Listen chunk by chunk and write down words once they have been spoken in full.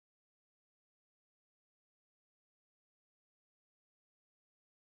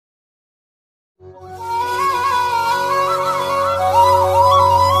Hello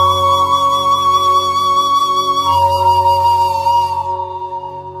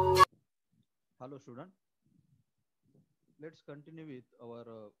student, let's continue with our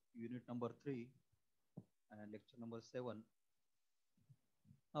unit number 3 and lecture number 7.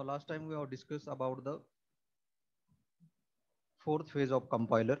 Now last time we have discussed about the fourth phase of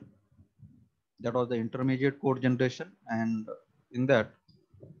compiler, that was the intermediate code generation, and in that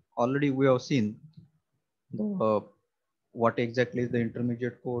already we have seen the what exactly is the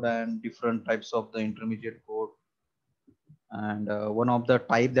intermediate code and different types of the intermediate code, and one of the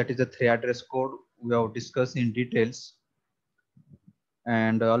type, that is the 3 address code, we have discussed in details,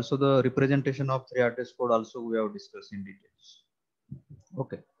 and also the representation of 3 address code also we have discussed in details.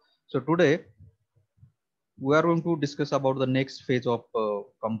 Okay, so today we are going to discuss about the next phase of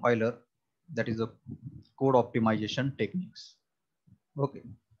compiler, that is the code optimization techniques. Okay,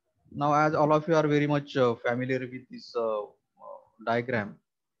 now as all of you are very much familiar with this diagram,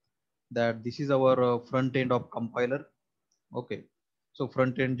 that this is our front end of compiler. Okay, so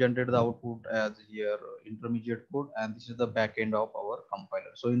front end generate the output as here intermediate code, and this is the back end of our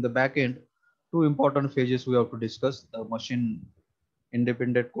compiler. So in the back end, two important phases we have to discuss: the machine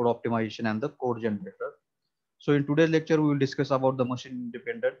independent code optimization and the code generator. So in today's lecture, we will discuss about the machine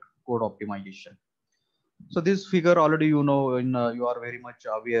independent code optimization. So this figure already you know, you are very much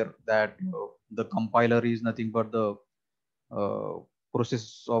aware that the compiler is nothing but the uh,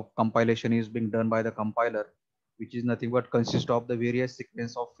 process of compilation is being done by the compiler, which is nothing but consist of the various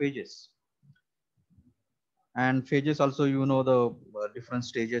sequence of phases. And phases also, you know, the different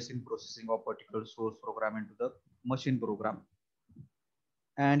stages in processing of particular source program into the machine program.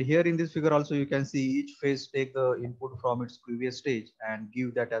 And here in this figure also you can see each phase take the input from its previous stage and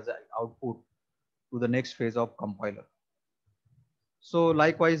give that as an output to the next phase of compiler. So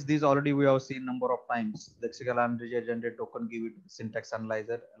likewise, these already we have seen number of times. Lexical analyzer, generate token, give it syntax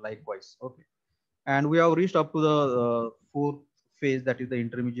analyzer, likewise. Okay, and we have reached up to the fourth phase, that is the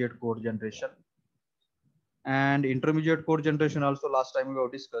intermediate code generation. And intermediate code generation also, last time we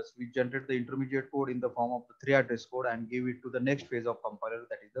have discussed, we generate the intermediate code in the form of the 3 address code and give it to the next phase of compiler,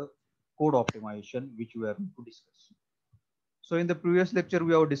 that is the code optimization, which we are going to discuss. So in the previous lecture,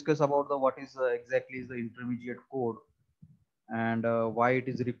 we have discussed about the what is exactly is the intermediate code, and why it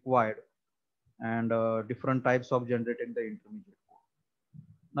is required, and different types of generating the intermediate code.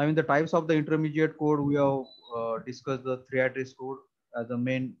 Now in the types of the intermediate code, we have discussed the 3 address code as the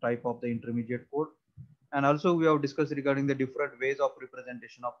main type of the intermediate code. And also we have discussed regarding the different ways of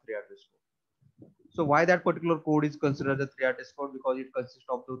representation of 3 address code. So why that particular code is considered as a 3 address code? Because it consists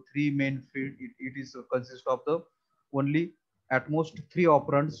of the 3 main field. It is consists of the only at most 3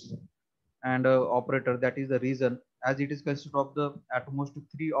 operands and operator. That is the reason, as it is considered of the at most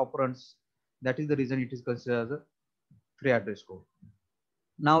 3 operands, that is the reason it is considered as a 3 address code.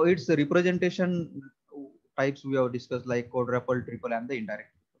 Now its representation types we have discussed, like quadruple, triple, and the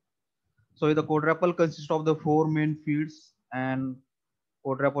indirect. So the quadruple consists of the 4 main fields, and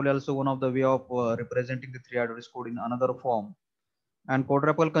quadruple also one of the way of representing the 3 address code in another form. And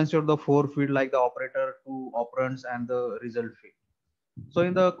quadruple consists of the 4 field, like the operator, 2 operands, and the result field. So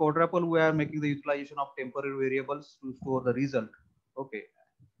in the quadruple, we are making the utilization of temporary variables to store the result. Okay.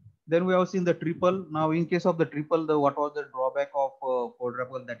 Then we have seen the triple. Now in case of the triple, the what was the drawback of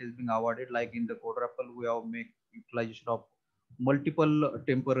quadruple that is being avoided? Like in the quadruple, we have make utilization of multiple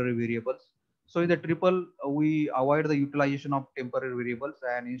temporary variables. So in the triple, we avoid the utilization of temporary variables,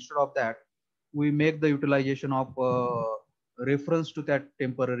 and instead of that, we make the utilization of reference to that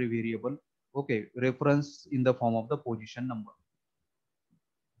temporary variable. Okay, reference in the form of the position number.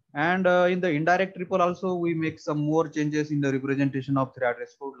 And in the indirect triple also, we make some more changes in the representation of 3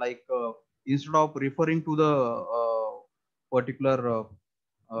 address code. Like instead of referring to the particular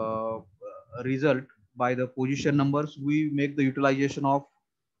result by the position numbers, we make the utilization of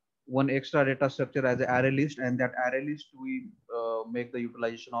one extra data structure as an array list, and that array list we make the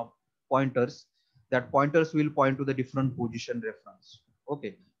utilization of pointers. That pointers will point to the different position reference.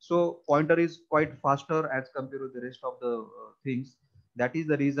 Okay, so pointer is quite faster as compared to the rest of the things. That is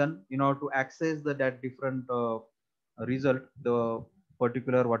the reason, in order to access that different result, the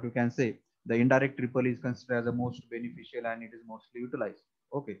particular, what you can say, the indirect triple is considered as the most beneficial, and it is mostly utilized.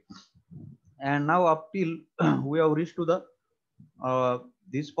 Okay, and now up till we have reached to the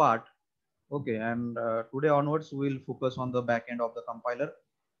this part. Okay, and today onwards we will focus on the back end of the compiler.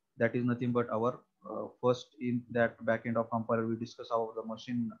 That is nothing but our first, in that back end of compiler we discuss about the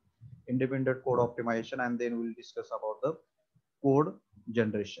machine independent code optimization, and then we'll discuss about the code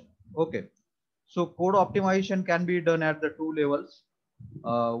generation. Okay, so code optimization can be done at the 2 levels.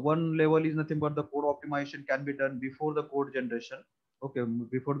 One level is nothing but the code optimization can be done before the code generation. Okay,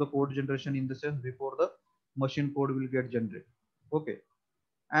 before the code generation, in the sense before the machine code will get generated. Okay,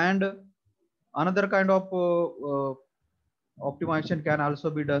 and another kind of optimization can also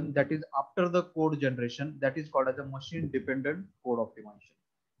be done, that is after the code generation, that is called as a machine dependent code optimization.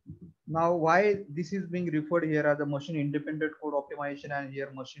 Now, why this is being referred here as a machine independent code optimization and here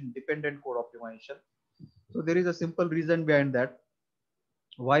machine dependent code optimization? So there is a simple reason behind that.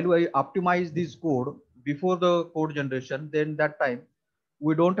 While we optimize this code before the code generation, then that time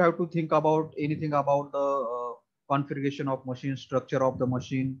we don't have to think about anything about the configuration of machine, structure of the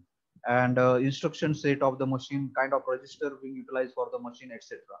machine, and instruction set of the machine, kind of register being utilized for the machine,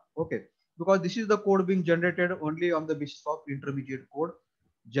 etc. Okay, because this is the code being generated only on the basis of intermediate code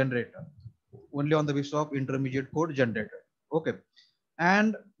generator, only on the basis of intermediate code generator. Okay,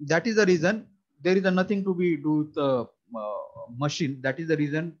 and that is the reason there is nothing to be do with the machine. That is the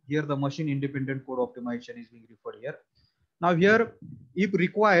reason here the machine independent code optimization is being referred here. Now here, if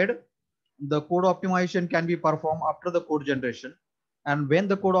required, the code optimization can be performed after the code generation, and when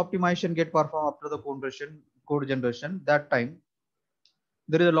the code optimization get performed after the code generation, that time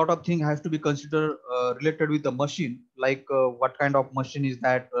there is a lot of thing has to be considered related with the machine, like what kind of machine is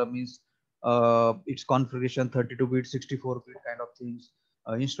that, means its configuration, 32-bit, 64-bit kind of things,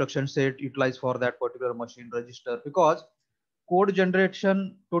 instruction set utilized for that particular machine, register, because code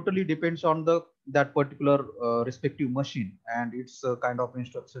generation totally depends on the that particular respective machine and its kind of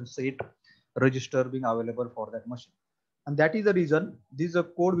instruction set, register being available for that machine. And that is the reason this is a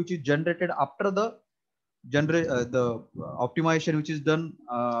code which is generated after the optimization which is done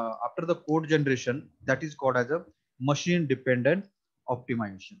after the code generation, that is called as a machine dependent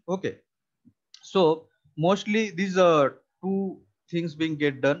optimization. Okay, so mostly these are two things being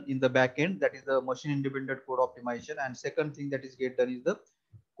get done in the back end, that is the machine independent code optimization, and second thing that is get done is the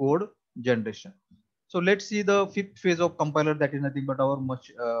code generation. So let's see the fifth phase of compiler, that is nothing but our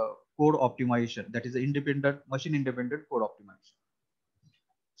code optimization, that is the machine independent code optimization.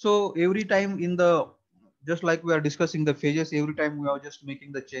 So every time in the, just like we are discussing the phases, every time we are just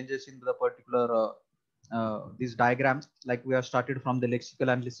making the changes in the particular these diagrams, like we have started from the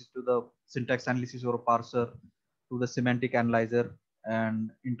lexical analysis to the syntax analysis or parser to the semantic analyzer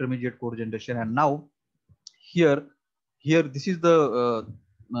and intermediate code generation, and now here this is the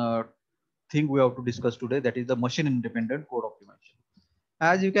thing we have to discuss today, that is the machine independent code optimization.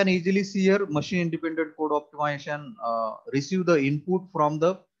 As you can easily see here, machine independent code optimization receive the input from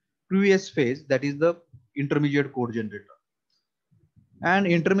the previous phase, that is the intermediate code generator, and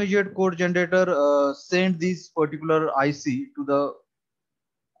intermediate code generator send this particular IC to the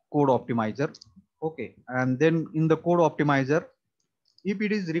code optimizer. Okay, and then in the code optimizer, if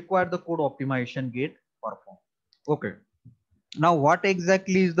it is required, the code optimization get performed. Okay, now what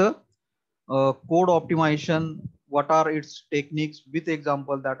exactly is the code optimization? What are its techniques? With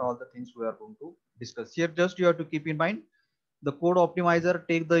example, that all the things we are going to discuss here. Just you have to keep in mind, the code optimizer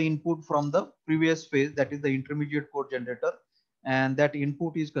take the input from the previous phase, that is the intermediate code generator, and that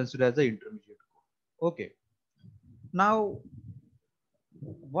input is considered as the intermediate code. Okay, now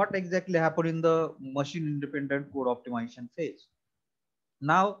what exactly happened in the machine independent code optimization phase?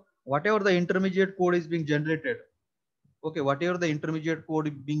 Now whatever the intermediate code is being generated, okay, whatever the intermediate code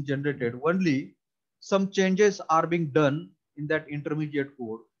is being generated, only some changes are being done in that intermediate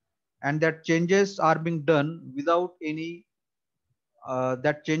code, and that changes are being done without any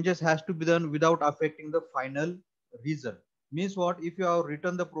that changes has to be done without affecting the final result. Means what? If you have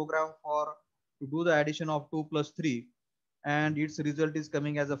written the program for to do the addition of 2 plus 3 and its result is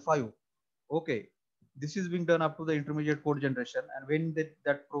coming as a 5, okay, this is being done up to the intermediate code generation, and when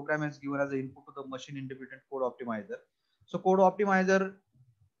that program is given as an input to the machine independent code optimizer, so code optimizer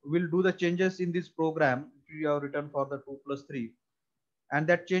will do the changes in this program which you have written for the 2 plus 3, and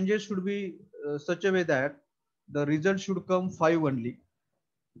that changes should be such a way that the result should come 5 only.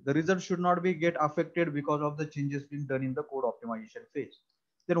 The result should not be get affected because of the changes being done in the code optimization phase.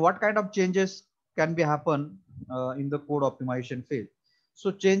 Then what kind of changes can be happen in the code optimization phase? So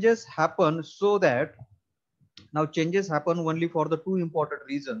changes happen so that now changes happen only for the two important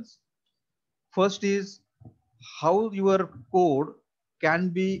reasons. First is how your code can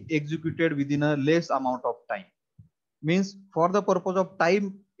be executed within a less amount of time. Means for the purpose of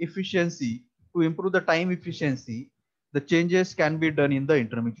time efficiency, to improve the time efficiency, the changes can be done in the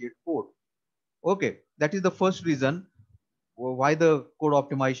intermediate code. Okay, that is the first reason why the code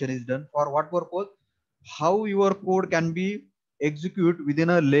optimization is done. For what purpose? How your code can be executed within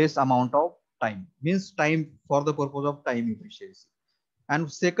a less amount of time, means time for the purpose of time efficiency.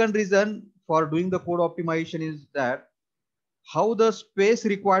 And second reason for doing the code optimization is that how the space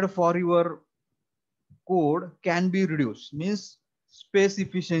required for your code can be reduced, means space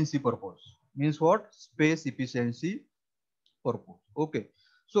efficiency purpose. Means what? Space efficiency purpose. Okay.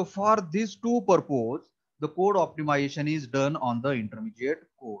 So for these two purpose, the code optimization is done on the intermediate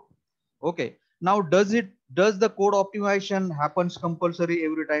code. Okay. Now, does the code optimization happens compulsory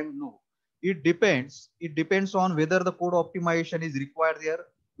every time? No. It depends. It depends on whether the code optimization is required there,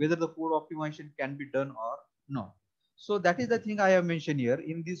 whether the code optimization can be done or not. So that is the thing I have mentioned here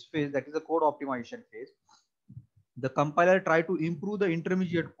in this phase, that is the code optimization phase. The compiler try to improve the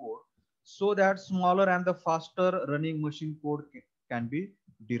intermediate code so that smaller and the faster running machine code can be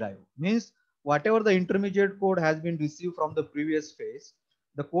derived. Means whatever the intermediate code has been received from the previous phase,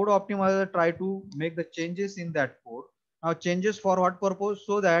 the code optimizer try to make the changes in that code. Now changes for what purpose?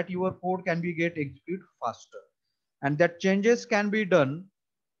 So that your code can be get executed faster, and that changes can be done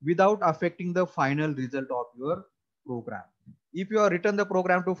without affecting the final result of your program. If you have written the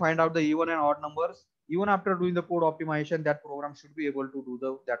program to find out the even and odd numbers, even after doing the code optimization, that program should be able to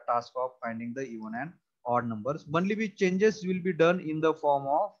do that task of finding the even and odd numbers. Only which changes will be done in the form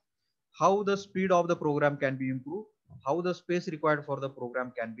of how the speed of the program can be improved, how the space required for the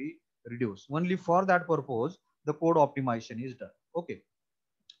program can be reduced. Only for that purpose, the code optimization is done. Okay.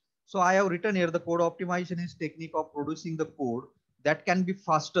 So I have written here the code optimization is technique of producing the code that can be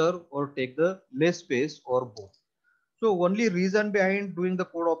faster or take the less space or both. So only reason behind doing the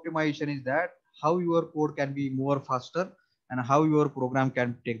code optimization is that how your code can be more faster and how your program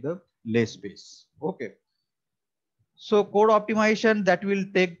can take the less space. Okay. So code optimization that will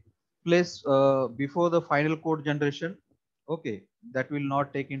take place before the final code generation. Okay, that will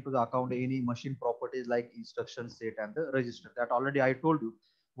not take into the account any machine properties like instruction set and the register. That already I told you.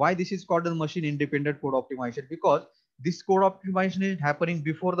 Why this is called the machine independent code optimization? Because this code optimization is happening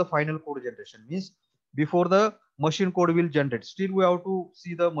before the final code generation. Means before the machine code will generate. Still we have to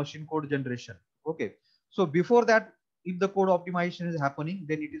see the machine code generation. Okay. So before that, if the code optimization is happening,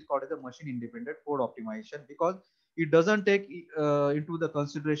 then it is called as a machine independent code optimization, because it doesn't take into the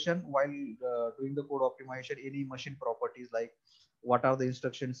consideration while doing the code optimization any machine properties like what are the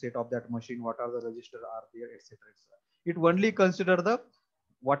instruction set of that machine, what are the register are there, etc. It only consider the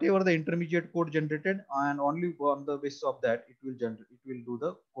whatever the intermediate code generated, and only on the basis of that it will generate, it will do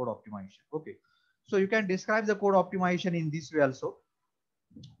the code optimization. Okay, so you can describe the code optimization in this way also.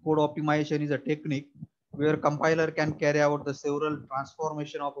 Code optimization is a technique where compiler can carry out the several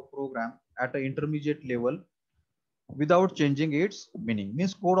transformation of a program at an intermediate level without changing its meaning.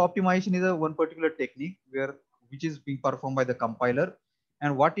 Means code optimization is a one particular technique where which is being performed by the compiler,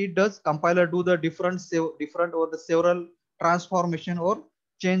 and what it does, compiler do the different or the several transformation or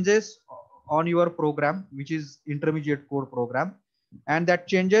changes on your program, which is intermediate code program, and that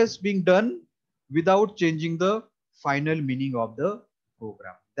changes being done without changing the final meaning of the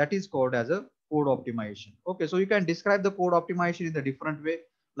program. That is called as a code optimization. Okay, so you can describe the code optimization in a different way,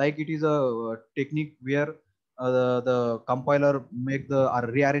 like it is a technique where the compiler make the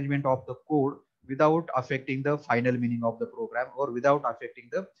rearrangement of the code without affecting the final meaning of the program or without affecting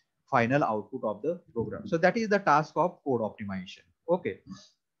the final output of the program. So that is the task of code optimization. Okay.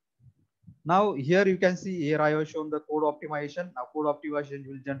 Now here you can see here I have shown the code optimization. Now code optimization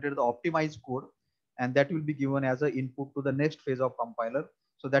will generate the optimized code, and that will be given as an input to the next phase of compiler.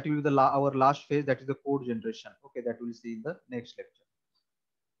 So that will be the our last phase, that is the code generation. Okay, that we'll see in the next lecture.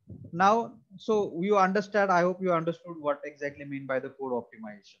 Now, so you understand, I hope you understood what exactly mean by the code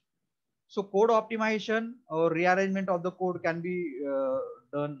optimization. So code optimization or rearrangement of the code can be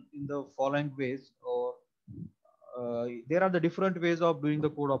done in the following ways, or there are the different ways of doing the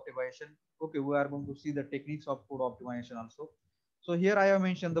code optimization. Okay, we are going to see the techniques of code optimization also. So here I have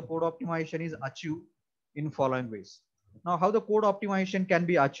mentioned the code optimization is achieved in following ways. Now, how the code optimization can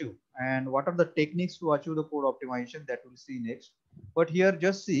be achieved and what are the techniques to achieve the code optimization, that we'll see next. But here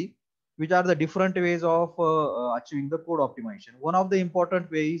just see which are the different ways of achieving the code optimization. One of the important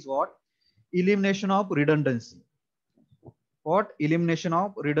way is what? Elimination of redundancy. What? Elimination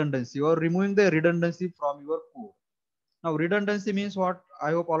of redundancy, or removing the redundancy from your code. Now redundancy means what?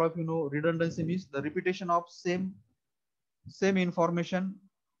 I hope all of you know. Redundancy means the repetition of same information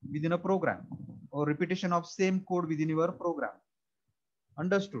within a program, or repetition of same code within your program.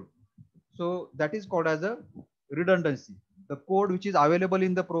 Understood? So that is called as a redundancy. The code which is available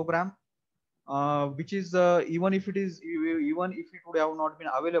in the program, which is even if it would have not been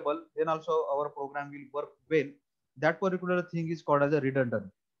available, then also our program will work well. That particular thing is called as a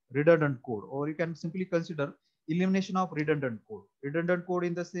redundant code, or you can simply consider elimination of redundant code. Redundant code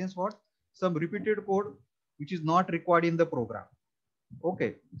in the sense what? Some repeated code which is not required in the program.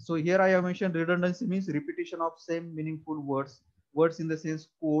 Okay, so here I have mentioned redundancy means repetition of same meaningful words in the sense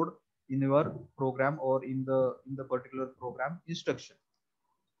code in your program or in the particular program instruction.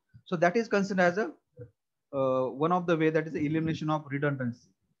 So that is considered as a one of the way, that is the elimination of redundancy,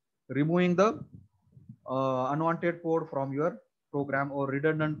 removing the unwanted code from your program or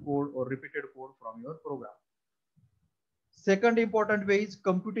redundant code or repeated code from your program. Second important way is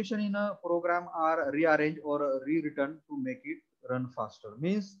computation in a program are rearranged or rewritten to make it run faster.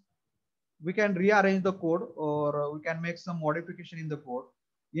 Means we can rearrange the code or we can make some modification in the code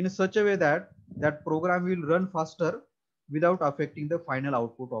in such a way that that program will run faster without affecting the final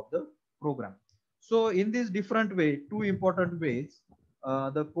output of the program. So in this different way, two important ways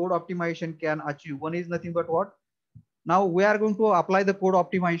the code optimization can achieve. One is nothing but what? Now we are going to apply the code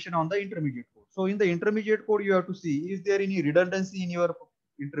optimization on the intermediate code. So in the intermediate code, you have to see, is there any redundancy in your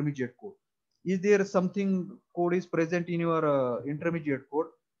intermediate code? Is there something code is present in your intermediate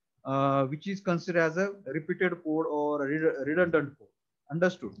code which is considered as a repeated code or redundant code?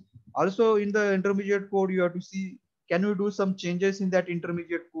 Understood. Also in the intermediate code, you have to see, can you do some changes in that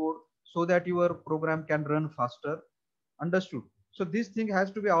intermediate code so that your program can run faster? Understood. So this thing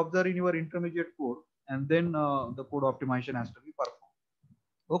has to be observed in your intermediate code, and then the code optimization has to be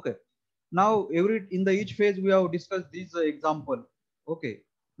performed. Okay. Now every in the each phase we have discussed this example. Okay.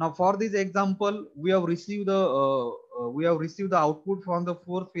 Now for this example, we have received the output from the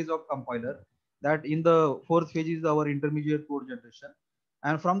fourth phase of compiler. That in the fourth phase is our intermediate code generation,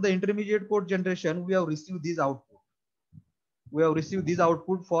 and from the intermediate code generation we have received this output. We have received this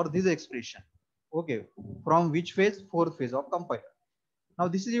output for this expression. Okay. From which phase? Fourth phase of compiler. Now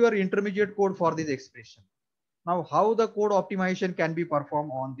this is your intermediate code for this expression. Now how the code optimization can be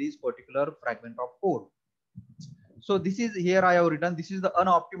performed on this particular fragment of code? So this is here I have written, this is the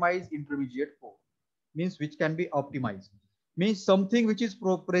unoptimized intermediate code, means which can be optimized, means something which is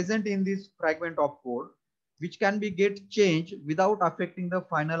present in this fragment of code which can be get changed without affecting the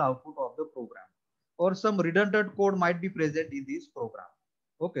final output of the program, or some redundant code might be present in this program.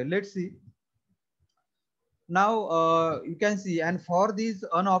 Okay, let's see. Now you can see, and for this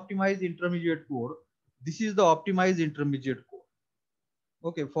unoptimized intermediate code, this is the optimized intermediate code.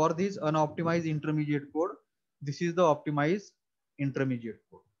 Okay, for this unoptimized intermediate code, this is the optimized intermediate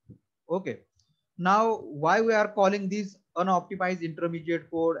code. Okay, now why we are calling this unoptimized intermediate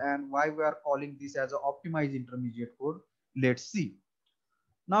code and why we are calling this as an optimized intermediate code? Let's see.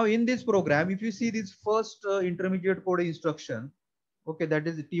 Now in this program, if you see this first intermediate code instruction, okay, that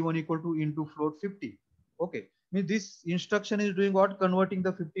is t1 equal to into float 50. Okay, means this instruction is doing what? Converting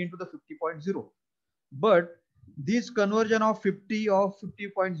the 50 into the 50.0. But this conversion of 50 of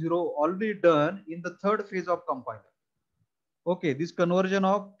 50.0 already done in the third phase of compiler. Okay, this conversion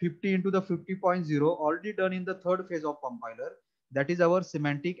of 50 into the 50.0 already done in the third phase of compiler. That is our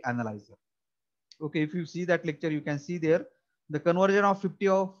semantic analyzer. Okay, if you see that lecture, you can see there the conversion of 50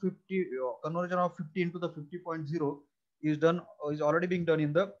 conversion of 50 into the 50.0 is done, is already being done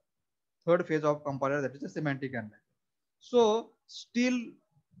in the third phase of compiler, that is the semantic analyzer. So still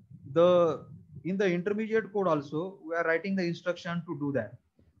the in the intermediate code also we are writing the instruction to do that.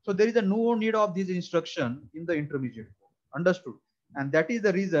 So there is a no need of this instruction in the intermediate code. Understood? And that is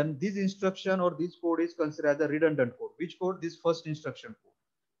the reason this instruction or this code is considered as a redundant code. Which code? This first instruction code.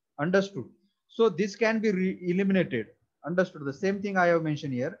 Understood? So this can be eliminated. Understood? The same thing I have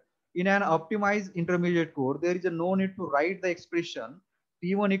mentioned here. In an optimized intermediate code, there is a no need to write the expression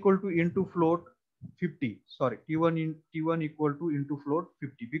t1 equal to into float 50. Sorry, t1 equal to into float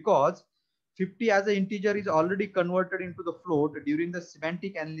 50, because 50 as an integer is already converted into the float during the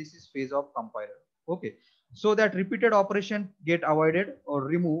semantic analysis phase of compiler. Okay, so that repeated operation get avoided or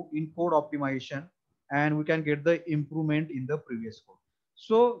removed in code optimization, and we can get the improvement in the previous code.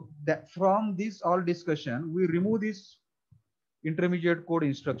 So that from this all discussion, we remove this intermediate code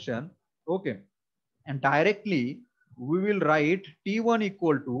instruction. Okay, and directly we will write t1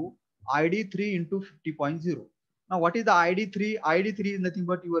 equal to id3 into 50.0. Now what is the id3? id3 is nothing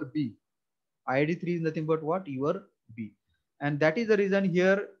but your b. id3 is nothing but what? Your b. And that is the reason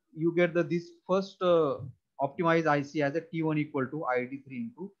here you get the this first optimized IC as a t1 equal to id3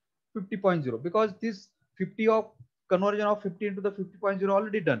 into 50.0, because this 50 of conversion of 50 into the 50.0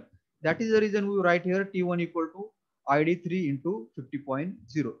 already done. That is the reason we write here t1 equal to id3 into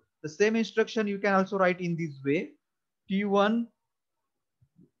 50.0. The same instruction you can also write in this way, t1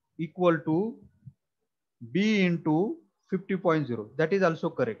 equal to b into 50.0. That is also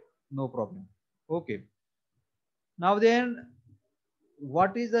correct, no problem. Okay, now then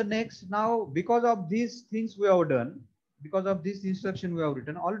what is the next? Now because of these things we have done, because of this instruction we have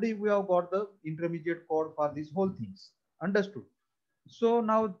written already, we have got the intermediate code for these whole things. Understood? So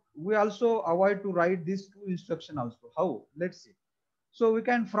now we also avoid to write these two instruction also. How? Let's see. So we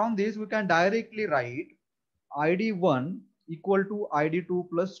can, from this we can directly write id1 equal to id2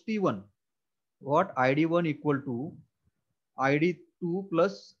 plus t1. What? id1 equal to id2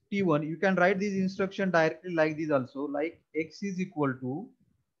 plus t1. You can write this instruction directly like this also, like x is equal to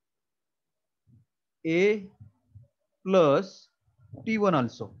a plus t1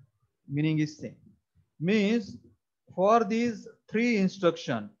 also. Meaning is same. Means for these three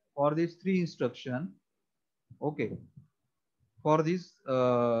instruction, okay, for this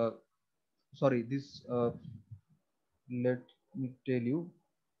sorry, this let me tell you,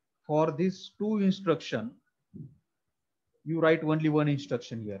 for this two instruction you write only one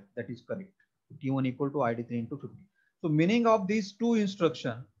instruction here, that is correct. T1 equal to id3 into 50. So meaning of these two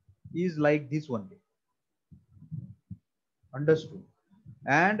instruction is like this only. Understood?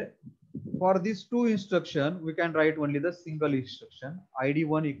 And for these two instruction we can write only the single instruction,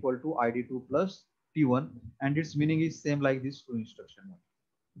 id1 equal to id2 plus t1, and its meaning is same like this two instruction.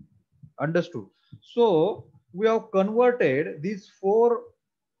 Understood? So we have converted these four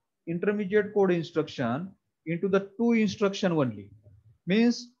intermediate code instruction into the two instruction only.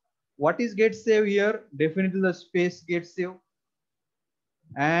 Means what is get saved here? Definitely the space gets saved.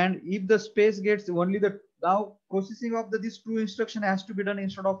 And if the space gets only the, now processing of this two instruction has to be done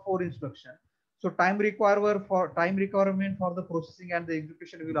instead of four instruction. So time requirement for the processing and the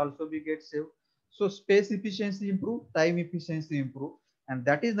execution will also be get saved. So space efficiency improve, time efficiency improve, and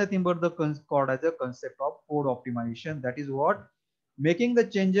that is nothing but the called as a concept of code optimization. That is what making the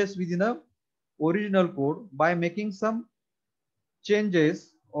changes within a original code by making some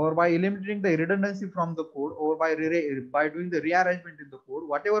changes or by eliminating the redundancy from the code or by doing the rearrangement in the code,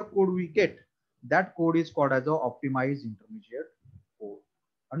 whatever code we get, that code is called as a optimized intermediate code.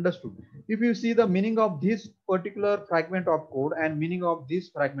 Understood? If you see the meaning of this particular fragment of code and meaning of this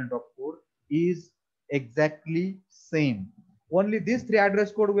fragment of code is exactly same. Only this three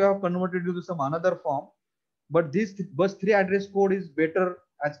address code we have converted into some another form, but this bus 3 address code is better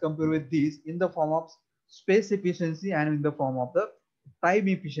as compared with this in the form of space efficiency and in the form of the time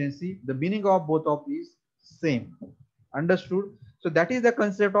efficiency. The meaning of both of is same. Understood? So that is the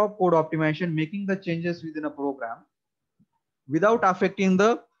concept of code optimization, making the changes within a program without affecting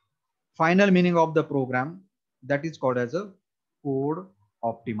the final meaning of the program. That is called as a code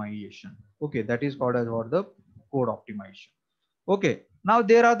optimization. Okay, that is called as what? The code optimization. Okay, now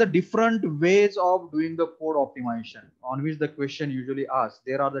there are the different ways of doing the code optimization on which the question usually asks.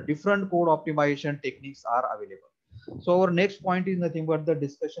 There are the different code optimization techniques are available. So our next point is nothing but the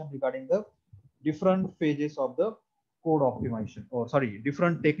discussion regarding the different phases of the code optimization, or sorry,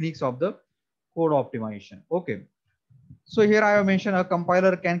 different techniques of the code optimization. Okay. So here I have mentioned a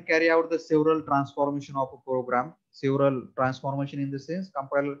compiler can carry out the several transformation of a program, several transformation in the sense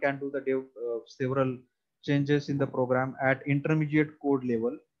compiler can do the several changes in the program at intermediate code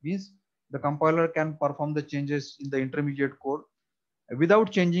level. Means the compiler can perform the changes in the intermediate code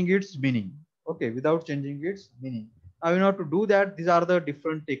without changing its meaning. Okay, without changing its meaning. Now in order to do that, these are the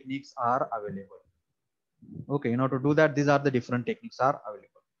different techniques are available. Okay, in order to do that, these are the different techniques are available.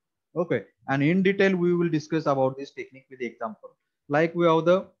 Okay, and in detail we will discuss about this technique with the example. Like we have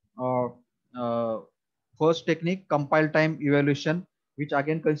the uh, uh, first technique, compile time evaluation, which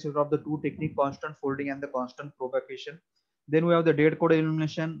again consists of the two technique, constant folding and the constant propagation. Then we have the dead code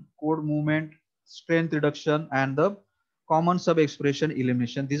elimination, code movement, strength reduction, and the common sub expression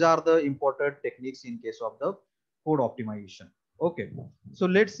elimination. These are the important techniques in case of the code optimization. Okay, so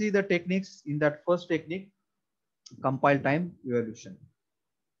let's see the techniques in that first technique, compile time evaluation.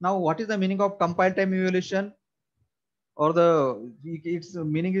 Now, what is the meaning of compile time evaluation? Or the its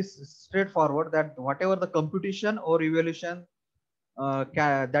meaning is straightforward, that whatever the computation or evaluation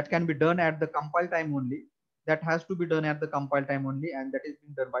that can be done at the compile time only, that has to be done at the compile time only, and that is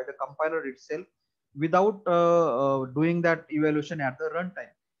being done by the compiler itself without doing that evaluation at the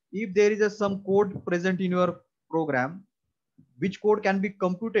runtime. If there is some code present in your program which code can be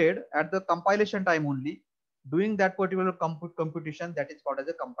computed at the compilation time only, doing that particular computation, that is called as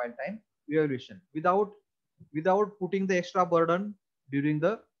a compile time evaluation without putting the extra burden during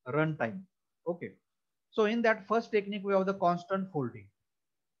the runtime. Okay, so in that first technique we have the constant folding.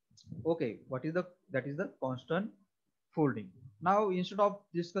 Okay, what is the, that is the constant folding. Now instead of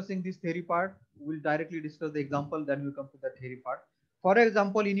discussing this theory part, we'll directly discuss the example, then we come to the theory part. For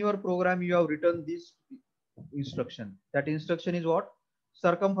example, in your program you have written this instruction. That instruction is what?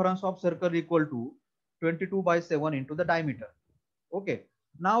 Circumference of circle equal to 22 by 7 into the diameter. Okay,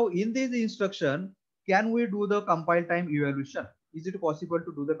 now in this instruction, can we do the compile time evaluation? Is it possible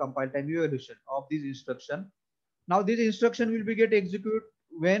to do the compile time evaluation of this instruction? Now this instruction will be get execute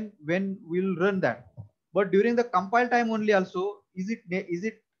when we'll run that. But during the compile time only also, is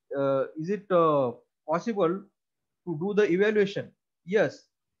it possible to do the evaluation? Yes,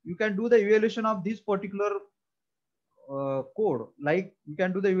 you can do the evaluation of this particular code. Like you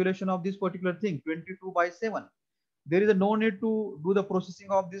can do the evaluation of this particular thing 22 by 7. There is no need to do the processing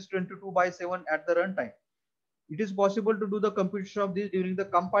of this 22 by 7 at the runtime. It is possible to do the computation of this during the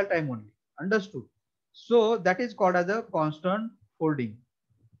compile time only. Understood? So that is called as a constant folding.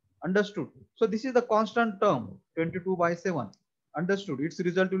 Understood? So this is the constant term 22 by 7. Understood? Its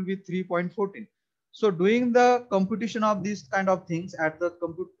result will be 3.14. So doing the computation of these kind of things at the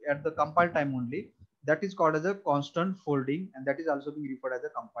compile time only, that is called as a constant folding, and that is also being referred as a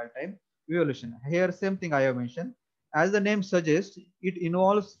compile time evaluation. Here same thing I have mentioned. As the name suggests, it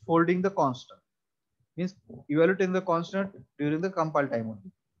involves folding the constant, means evaluating the constant during the compile time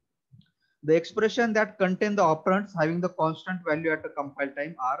only. The expression that contain the operands having the constant value at the compile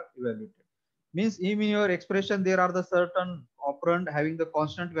time are evaluated. Means in your expression there are the certain operand having the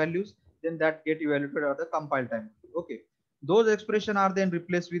constant values, then that get evaluated at the compile time. Okay. Those expression are then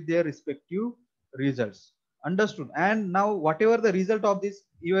replaced with their respective results. Understood? And now whatever the result of this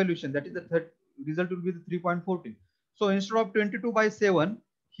evaluation, that is the third result will be the 3.14. So instead of 22 by 7,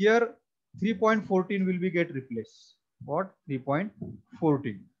 here 3.14 will be get replaced. What?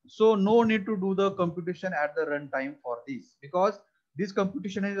 3.14. So no need to do the computation at the runtime for this, because this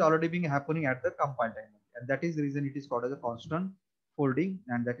computation is already being happening at the compile time, and that is the reason it is called as a constant folding,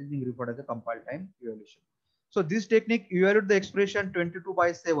 and that is being referred as a compile time evaluation. So this technique evaluate the expression 22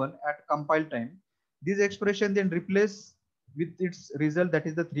 by 7 at compile time. This expression then replace with its result, that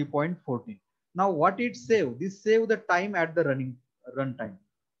is the 3.14. Now what it save? This save the time at the runtime.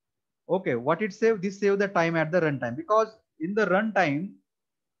 Okay, what it save? This save the time at the runtime, because in the runtime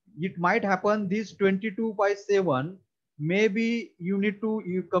it might happen this 22 by 7, maybe you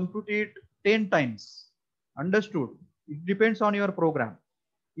compute it 10 times. Understood? It depends on your program.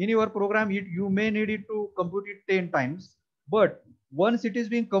 In your program you may need it to compute it 10 times, but once it is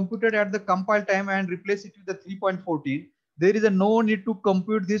being computed at the compile time and replace it with the 3.14, there is a no need to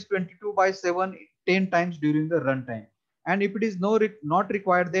compute this 22 by 7 10 times during the runtime. And if it is not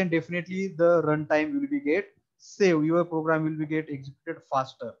required, then definitely the runtime will be get save, your program will be get executed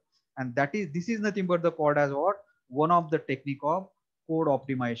faster. And this is nothing but the code as what? One of the technique of code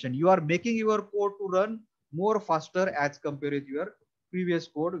optimization. You are making your code to run more faster as compared with your previous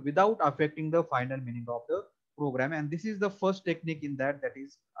code without affecting the final meaning of the program. And this is the first technique in that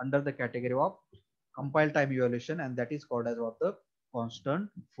is under the category of compile time evaluation, and that is called as what? The constant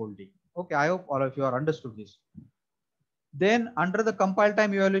folding. Okay, I hope all of you are understood this. Then under the compile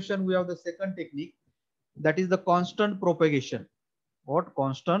time evaluation, we have the second technique, that is the constant propagation. What?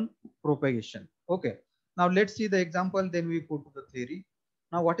 Constant propagation. Okay. Now let's see the example, then we go to the theory.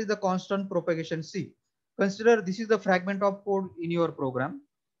 Now what is the constant propagation? See, consider this is the fragment of code in your program.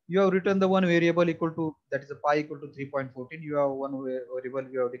 You have written the one variable equal to, that is a pi equal to 3.14. You have one variable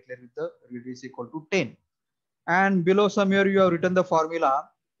you have declared with the radius equal to 10. And below somewhere you have written the formula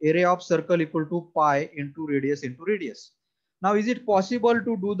area of circle equal to pi into radius into radius. Now is it possible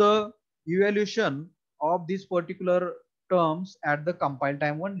to do the evaluation of these particular terms at the compile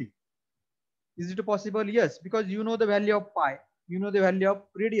time only? Is it possible? Yes, because you know the value of pi, you know the value of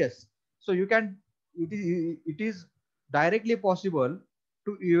radius. So you can, it is directly possible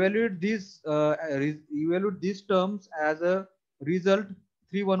to evaluate these terms as a result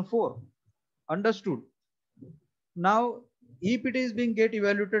 314. Understood? Now, if it is being get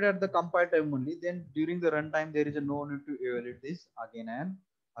evaluated at the compile time only, then during the runtime there is a no need to evaluate this again and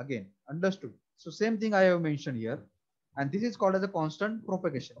again. Understood? So same thing I have mentioned here, and this is called as a constant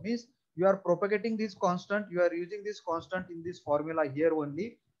propagation. Means you are propagating this constant, you are using this constant in this formula here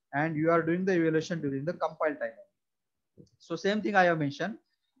only, and you are doing the evaluation during the compile time. So same thing I have mentioned.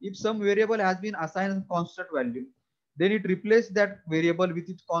 If some variable has been assigned constant value, then it replaces that variable with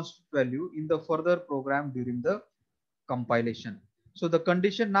its constant value in the further program during the compilation. So the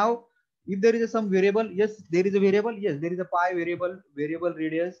condition now, if there is some variable, yes, there is a variable, yes, there is a pi variable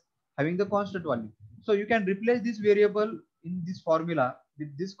radius having the constant value. So you can replace this variable in this formula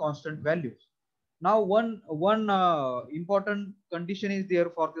with this constant values. Now one important condition is there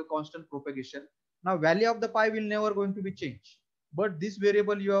for the constant propagation. Now value of the pi will never going to be changed, but this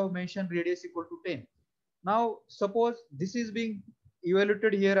variable you have mentioned radius equal to 10. Now suppose this is being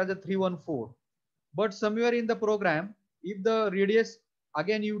evaluated here as a 314, but somewhere in the program, if the radius,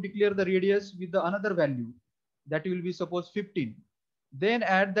 again you declare the radius with the another value, that will be suppose 15, then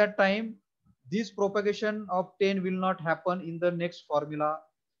at that time this propagation of 10 will not happen in the next formula,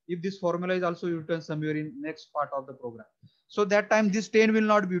 if this formula is also written somewhere in next part of the program. So that time this 10 will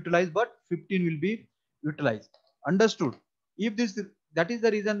not be utilized, but 15 will be utilized. Understood? If this, that is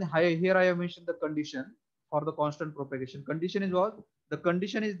the reason here I have mentioned the condition for the constant propagation. Condition is what? The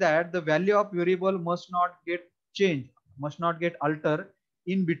condition is that the value of variable must not get changed, must not get altered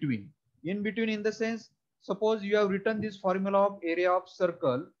in between. In between in the sense, suppose you have written this formula of area of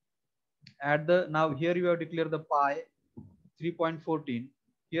circle at the, now here you have declared the pi 3.14.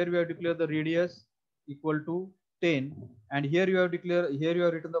 Here we have declared the radius equal to 10, and here you have declared, here you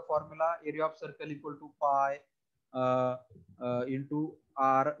have written the formula area of circle equal to pi into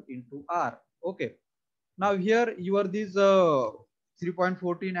r into r. Okay. Now here you are this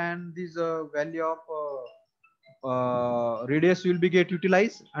 3.14 and this value of radius will be get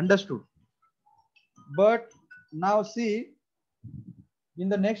utilized. Understood? But now see, in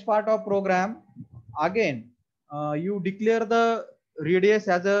the next part of program, again you declare the radius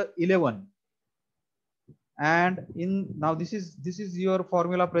as a 11, and in now this is your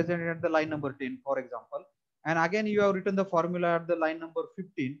formula present at the line number 10, for example, and again you have written the formula at the line number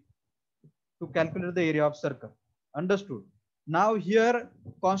 15 to calculate the area of circle. Understood? Now here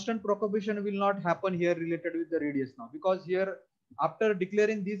constant propagation will not happen here related with the radius now, because here after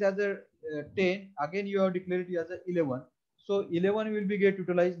declaring this as a 10, again you have declared it as a 11. So 11 will be get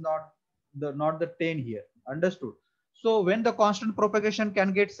utilized, not the 10 here. Understood? So when the constant propagation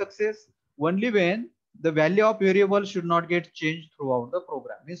can get success, only when the value of variable should not get changed throughout the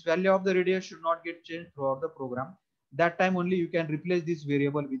program. Means value of the radius should not get changed throughout the program. That time only you can replace this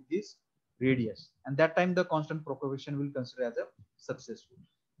variable with this radius, and that time the constant propagation will consider as a successful.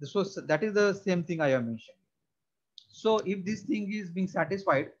 So that is the same thing I have mentioned. So if this thing is being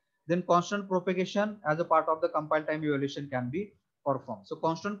satisfied, then constant propagation as a part of the compile time evaluation can be performed. So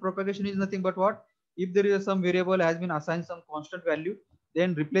constant propagation is nothing but what? If there is some variable has been assigned some constant value,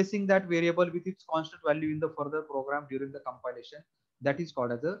 then replacing that variable with its constant value in the further program during the compilation, that is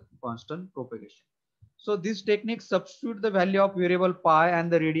called as a constant propagation. So this technique substitute the value of variable pi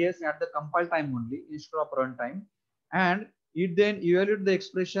and the radius at the compile time only instead of run time, and it then evaluate the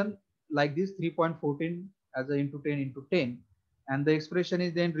expression like this 3.14 as a into 10 into 10, and the expression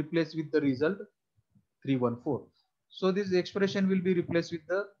is then replaced with the result 314. So this expression will be replaced with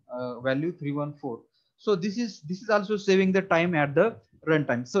the value 314. So this is also saving the time at the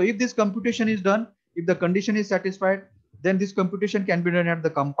runtime. So if this computation is done, if the condition is satisfied, then this computation can be done at the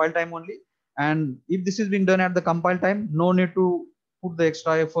compile time only. And if this is being done at the compile time, no need to put the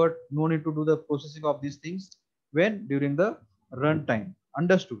extra effort, no need to do the processing of these things when during the runtime.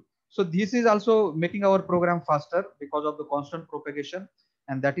 Understood? So this is also making our program faster because of the constant propagation,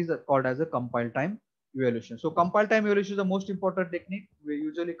 and that is called as a compile time evaluation. So compile time evaluation is the most important technique. We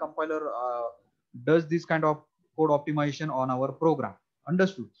usually compiler does this kind of code optimization on our program.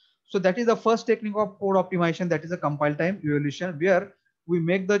 Understood? So that is the first technique of code optimization, that is a compile time evaluation, where we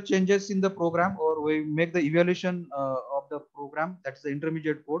make the changes in the program, or we make the evaluation of the program, that is the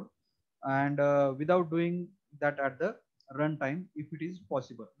intermediate code, and without doing that at the runtime if it is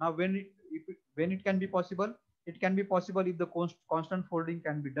possible. Now when it can be possible, it can be possible if the constant folding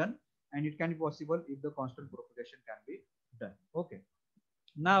can be done, and it can be possible if the constant propagation can be done. Okay.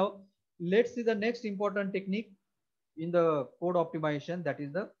 Now let's see the next important technique in the code optimization, that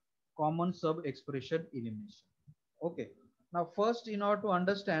is the common sub expression elimination. Okay. Now first, in order to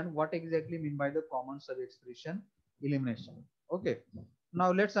understand what exactly mean by the common sub expression elimination. Okay.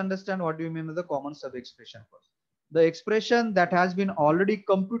 Now let's understand what do you mean by the common sub expression first. The expression that has been already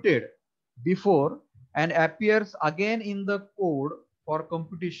computed before and appears again in the code for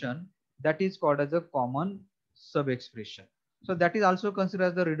computation, that is called as a common sub expression. So that is also considered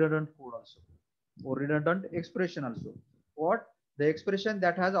as the redundant code also, or redundant expression also. What? The expression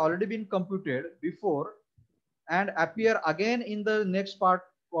that has already been computed before and appear again in the next part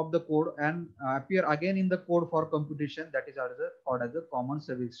of the code and appear again in the code for computation, that is called as a common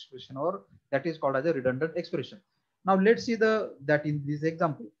sub expression, or that is called as a redundant expression. Now let's see that in this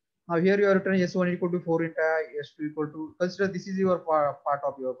example. Now here you are written s1 equal to 4 into I, s2 equal to, consider this is your part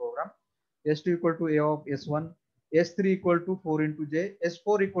of your program, s2 equal to a of s1, s3 equal to 4 into j,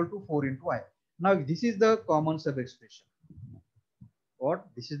 s4 equal to 4 into I. Now this is the common sub expression. What?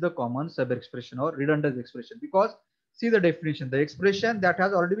 This is the common sub expression or redundant expression, because see the definition, the expression that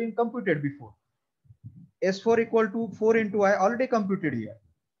has already been computed before. S4 equal to 4 into I already computed here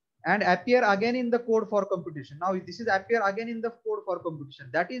and appear again in the code for computation. Now this is appear again in the code for computation.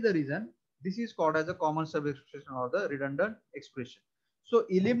 That is the reason this is called as a common sub expression or the redundant expression. So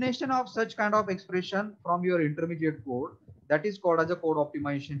elimination of such kind of expression from your intermediate code, that is called as a code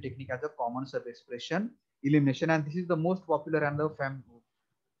optimization technique as a common sub expression elimination, and this is the most popular and the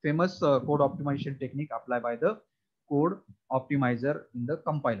famous code optimization technique applied by the code optimizer in the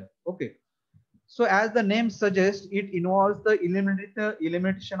compiler. Okay. So as the name suggests, it involves the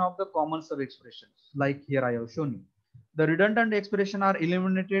elimination of the common sub expressions. Like here I have shown you. The redundant expression are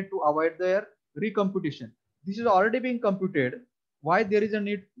eliminated to avoid their recomputation. This is already being computed. Why there is a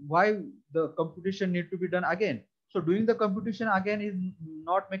need? Why the computation need to be done again? So doing the computation again is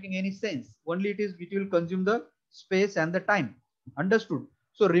not making any sense. Only it will consume the space and the time. Understood?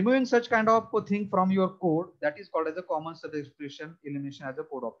 So removing such kind of a thing from your code, that is called as a common sub expression elimination as a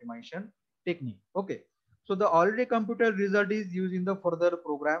code optimization technique. Okay. So the already computed result is used in the further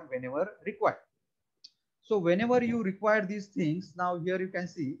program whenever required. So whenever you require these things, now here you can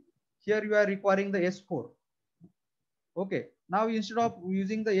see, here you are requiring the S4. Okay. Now instead of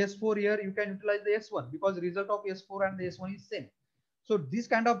using the S4 here, you can utilize the S1 because the result of S4 and the S1 is same. So this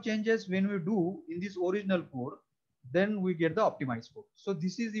kind of changes when we do in this original code, then we get the optimized code. So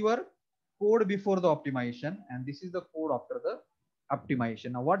this is your code before the optimization and this is the code after the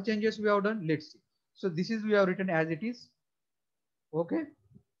optimization. Now what changes we have done? Let's see. So this is we have written as it is. Okay.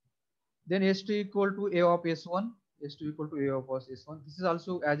 Then S2 equal to A of S1, S2 equal to A of S1. This is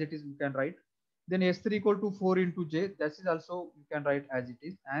also as it is, you can write. Then S3 equal to 4 into J. That is also you can write as it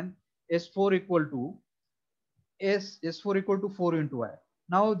is. And S4 equal to S4 equal to 4 into Y.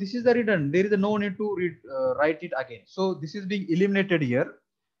 Now this is the redundant. There is no need to write it again. So this is being eliminated here.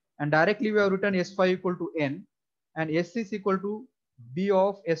 And directly we have written S5 equal to N and S6 equal to B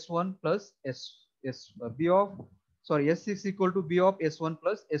of S1 plus S6 equal to B of S1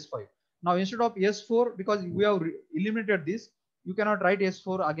 plus S5. Now instead of S4, because we have eliminated this, you cannot write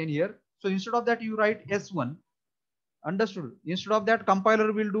S4 again here. So instead of that, you write S1. Understood? Instead of that,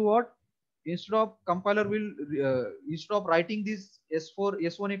 compiler will do what? Instead of writing this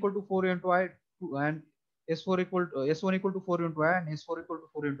S1 equal to 4 into I and S1 equal to 4 into I and S4 equal to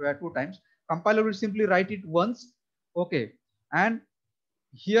 4 into I 2 times, compiler will simply write it once. Okay. And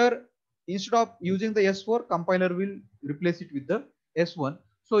here instead of using the S4, compiler will replace it with the S1.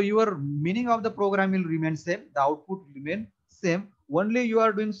 So your meaning of the program will remain same, the output will remain same. Only you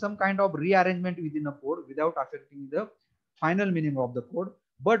are doing some kind of rearrangement within a code without affecting the final meaning of the code.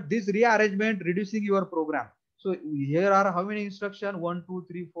 But this rearrangement reducing your program. So here are how many instructions? 1, 2,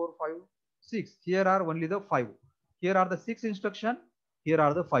 3, 4, 5, 6. Here are only the 5. Here are the 6 instructions. Here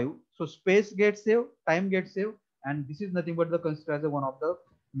are the 5. So space gets saved, time gets saved, and this is nothing but the considered as one of the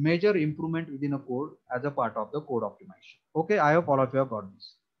major improvement within a code as a part of the code optimization. Okay, I hope all of you have got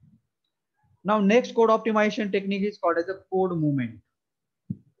this. Now next code optimization technique is called as a code movement.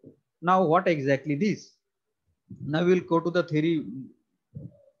 Now what exactly this? Now we'll go to the theory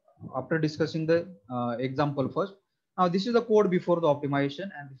after discussing the example first. Now this is the code before the optimization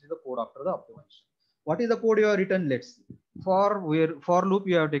and this is the code after the optimization. What is the code you have written? Let's see. For loop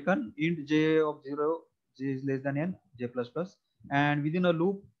you have taken int j of 0, j is less than n, j plus plus, and within a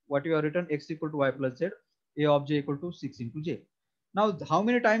loop what you have written x equal to y plus z, a of j equal to 6 into j. Now how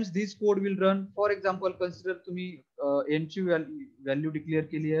many times this code will run? For example, consider to me n की value declare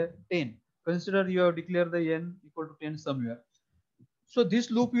के लिए 10. Consider you have declared the n equal to 10 somewhere. So this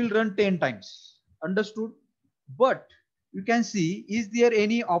loop will run 10 times. Understood? But you can see, is there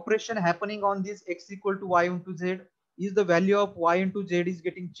any operation happening on this x equal to y into z? Is the value of y into z is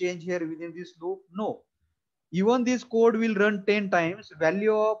getting changed here within this loop? No. Even this code will run 10 times.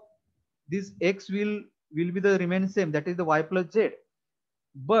 Value of this x will be the remain same. That is the y plus z.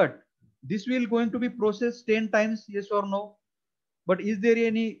 But this will going to be processed 10 times, yes or no? But is there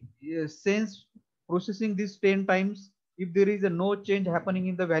any sense processing this 10 times if there is a no change happening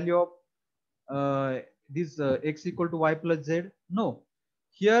in the value of this x equal to y plus z? No.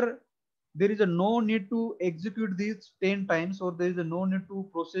 Here there is a no need to execute these 10 times, or there is a no need to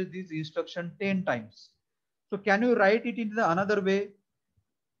process this instruction 10 times. So can you write it in the another way?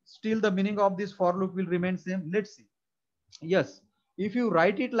 Still the meaning of this for loop will remain same. Let's see. Yes, if you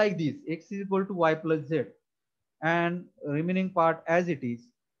write it like this, x is equal to y plus z and remaining part as it is,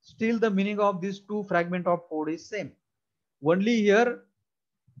 still the meaning of these two fragment of code is same. Only here,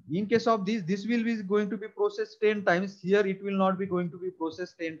 in case of this will be going to be processed 10 times. Here it will not be going to be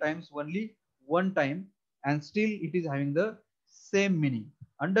processed 10 times, only one time, and still it is having the same meaning.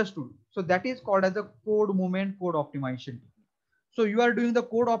 Understood? So that is called as a code movement, code optimization. So you are doing the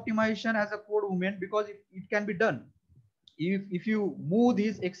code optimization as a code movement because it can be done. If you move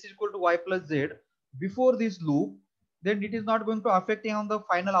this x is equal to y plus z before this loop, then it is not going to affect on the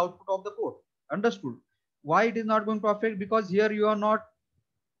final output of the code. Understood? Why it is not going to affect? Because here you are not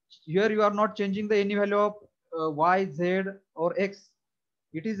changing the any value of y, z or x.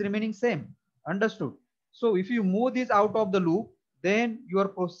 It is remaining same. Understood? So if you move this out of the loop, then your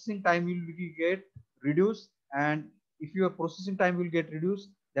processing time will get reduced. And if your processing time will get reduced,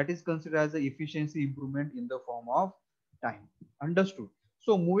 that is considered as the efficiency improvement in the form of time. Understood?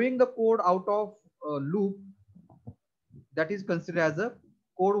 So moving the code out of loop, that is considered as a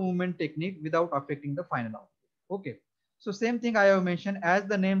code movement technique without affecting the final output. Okay. So same thing I have mentioned, as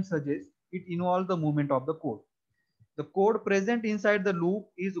the name suggests, it involves the movement of the code. The code present inside the loop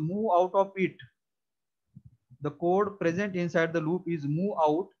is move out of it. The code present inside the loop is move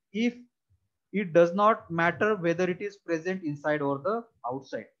out if it does not matter whether it is present inside or the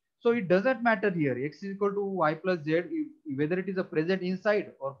outside. So it doesn't matter here, x is equal to y plus z, whether it is a present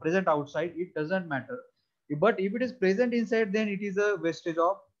inside or present outside, it doesn't matter. But if it is present inside, then it is a wastage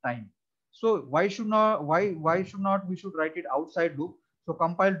of time. So why should not we should write it outside loop? So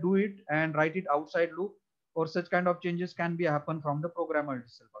compile do it and write it outside loop, or such kind of changes can be happen from the programmer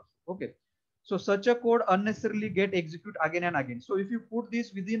itself also. Okay. So such a code unnecessarily get execute again and again. So if you put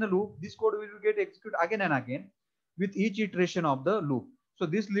this within a loop, this code will get execute again and again with each iteration of the loop. So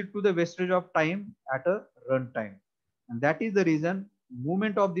this lead to the wastage of time at a runtime. And that is the reason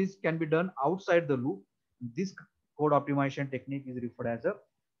movement of this can be done outside the loop. This code optimization technique is referred as a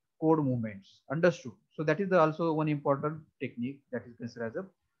code movements. Understood? So that is also one important technique that is considered as a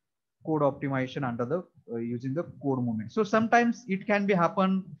code optimization under the using the code movement. So sometimes it can be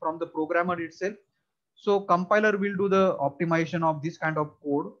happen from the programmer itself. So compiler will do the optimization of this kind of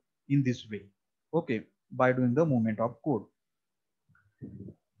code in this way. Okay, by doing the movement of code.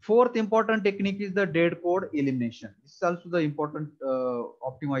 Fourth important technique is the dead code elimination. This is also the important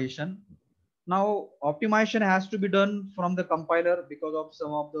optimization. Now optimization has to be done from the compiler because of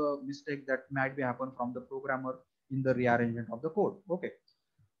some of the mistakes that might be happen from the programmer in the rearrangement of the code. Okay.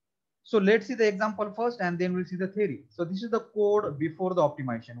 So let's see the example first and then we'll see the theory. So this is the code before the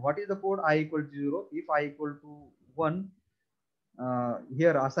optimization. What is the code? I equal to 0. If I equal to 1,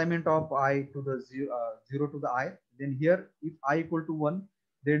 here assignment of I to the 0 to the I. Then here if I equal to 1,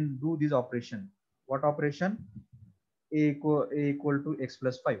 then do this operation. What operation? A equal to x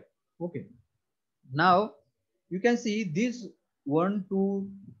plus 5. Okay. Now you can see this 1, 2,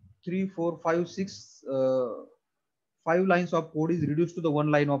 3, 4, 5, 6, 5 lines of code is reduced to the 1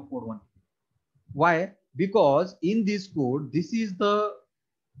 line of code 1. Why? Because in this code,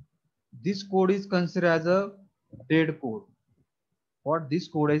 this code is considered as a dead code. What this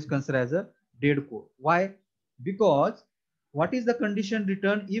code is considered as a dead code. Why? Because what is the condition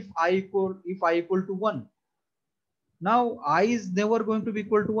returned if I equal to 1? Now I is never going to be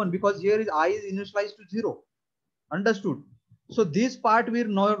equal to 1 because here is I is initialized to 0. Understood? So this part we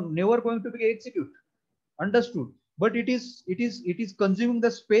are never going to be execute. Understood? But it is consuming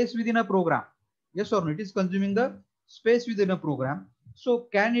the space within a program. Yes or no? It is consuming the space within a program. So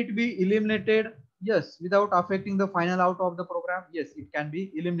can it be eliminated? Yes, without affecting the final out of the program. Yes, it can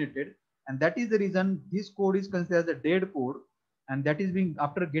be eliminated. And that is the reason this code is considered as a dead code. And that is being,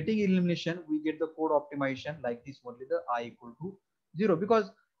 after getting elimination, we get the code optimization like this, only the I equal to 0.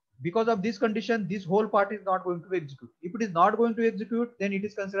 Because of this condition, this whole part is not going to execute. If it is not going to execute, then it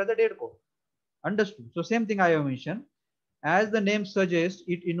is considered as a dead code. Understood? So same thing I have mentioned. As the name suggests,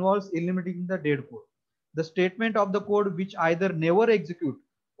 it involves eliminating the dead code. The statement of the code which either never execute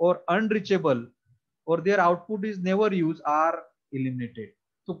or unreachable or their output is never used are eliminated.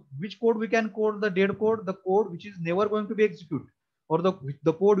 So which code we can call the dead code? The code which is never going to be executed, or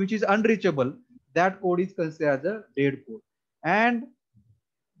the code which is unreachable, that code is considered as a dead code. And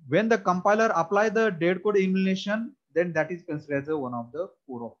when the compiler apply the dead code elimination, then that is considered as one of the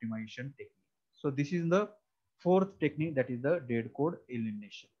code optimization technique. So this is the fourth technique, that is the dead code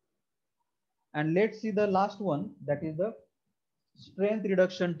elimination. And let's see the last one, that is the strength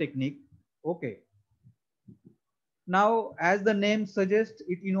reduction technique. Okay. Now, as the name suggests,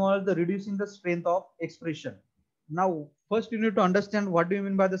 it involves the reducing the strength of expression. Now, first you need to understand what do you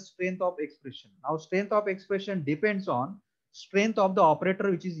mean by the strength of expression. Now, strength of expression depends on strength of the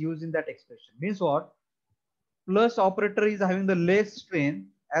operator which is used in that expression. Means what? Plus operator is having the less strength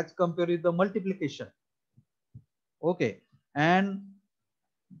as compared with the multiplication. Okay. And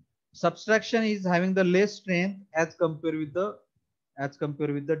subtraction is having the less strength as compared with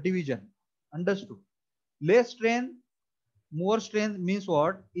the division. Understood? Less strength, more strength means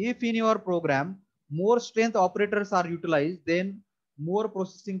what? If in your program more strength operators are utilized, then more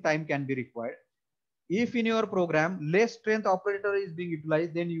processing time can be required. If in your program less strength operator is being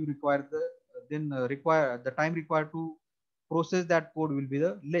utilized, then you require the time required to process that code will be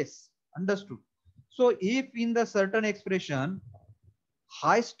the less. Understood? So if in the certain expression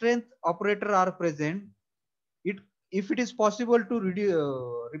high strength operator are present, if it is possible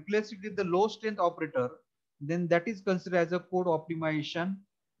to replace it with the low strength operator, then that is considered as a code optimization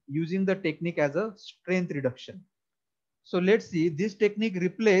using the technique as a strength reduction. So let's see, this technique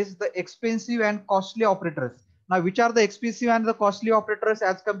replaces the expensive and costly operators. Now, which are the expensive and the costly operators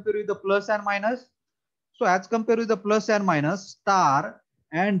as compared with the plus and minus? So as compared with the plus and minus, star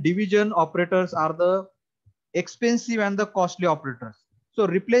and division operators are the expensive and the costly operators. So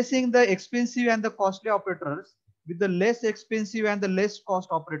replacing the expensive and the costly operators with the less expensive and the less cost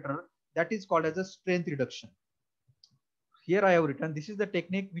operator, that is called as a strength reduction. Here I have written, this is the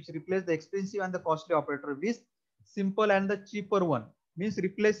technique which replaces the expensive and the costly operator with simple and the cheaper one. Means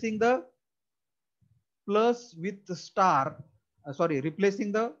replacing the plus with the star,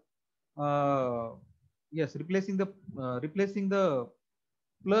 replacing the uh, yes, replacing the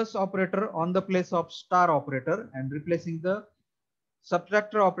plus operator on the place of star operator and replacing the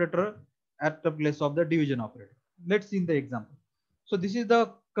subtractor operator at the place of the division operator. Let's see in the example. So this is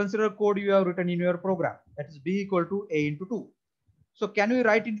the consider code you have written in your program, that is b equal to a into 2. So can we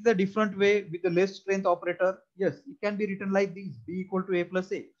write it the different way with the less strength operator? Yes, it can be written like this, b equal to a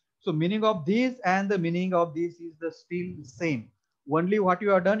plus a. So meaning of this and the meaning of this is the still same. Only what you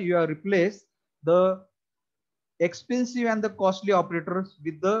have done, you have replaced the expensive and the costly operators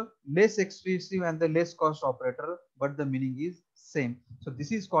with the less expensive and the less cost operator, but the meaning is same. So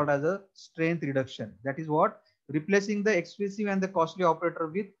this is called as a strength reduction. That is what? Replacing the expensive and the costly operator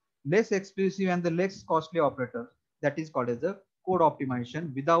with less expensive and the less costly operator. That is called as a code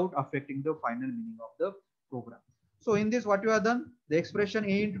optimization without affecting the final meaning of the program. So in this, what you have done, the expression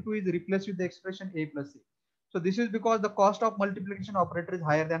a into 2 is replaced with the expression a plus a. So this is because the cost of multiplication operator is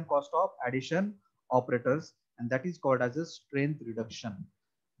higher than cost of addition operators, and that is called as a strength reduction.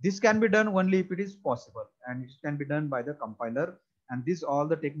 This can be done only if it is possible, and it can be done by the compiler, and this all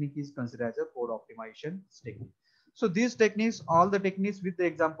the technique is considered as a code optimization technique. So these techniques, all the techniques with the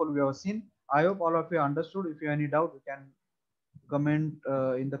example we have seen, I hope all of you understood. If you have any doubt, you can comment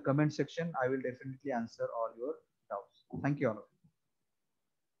in the comment section. I will definitely answer all your doubts. Thank you all.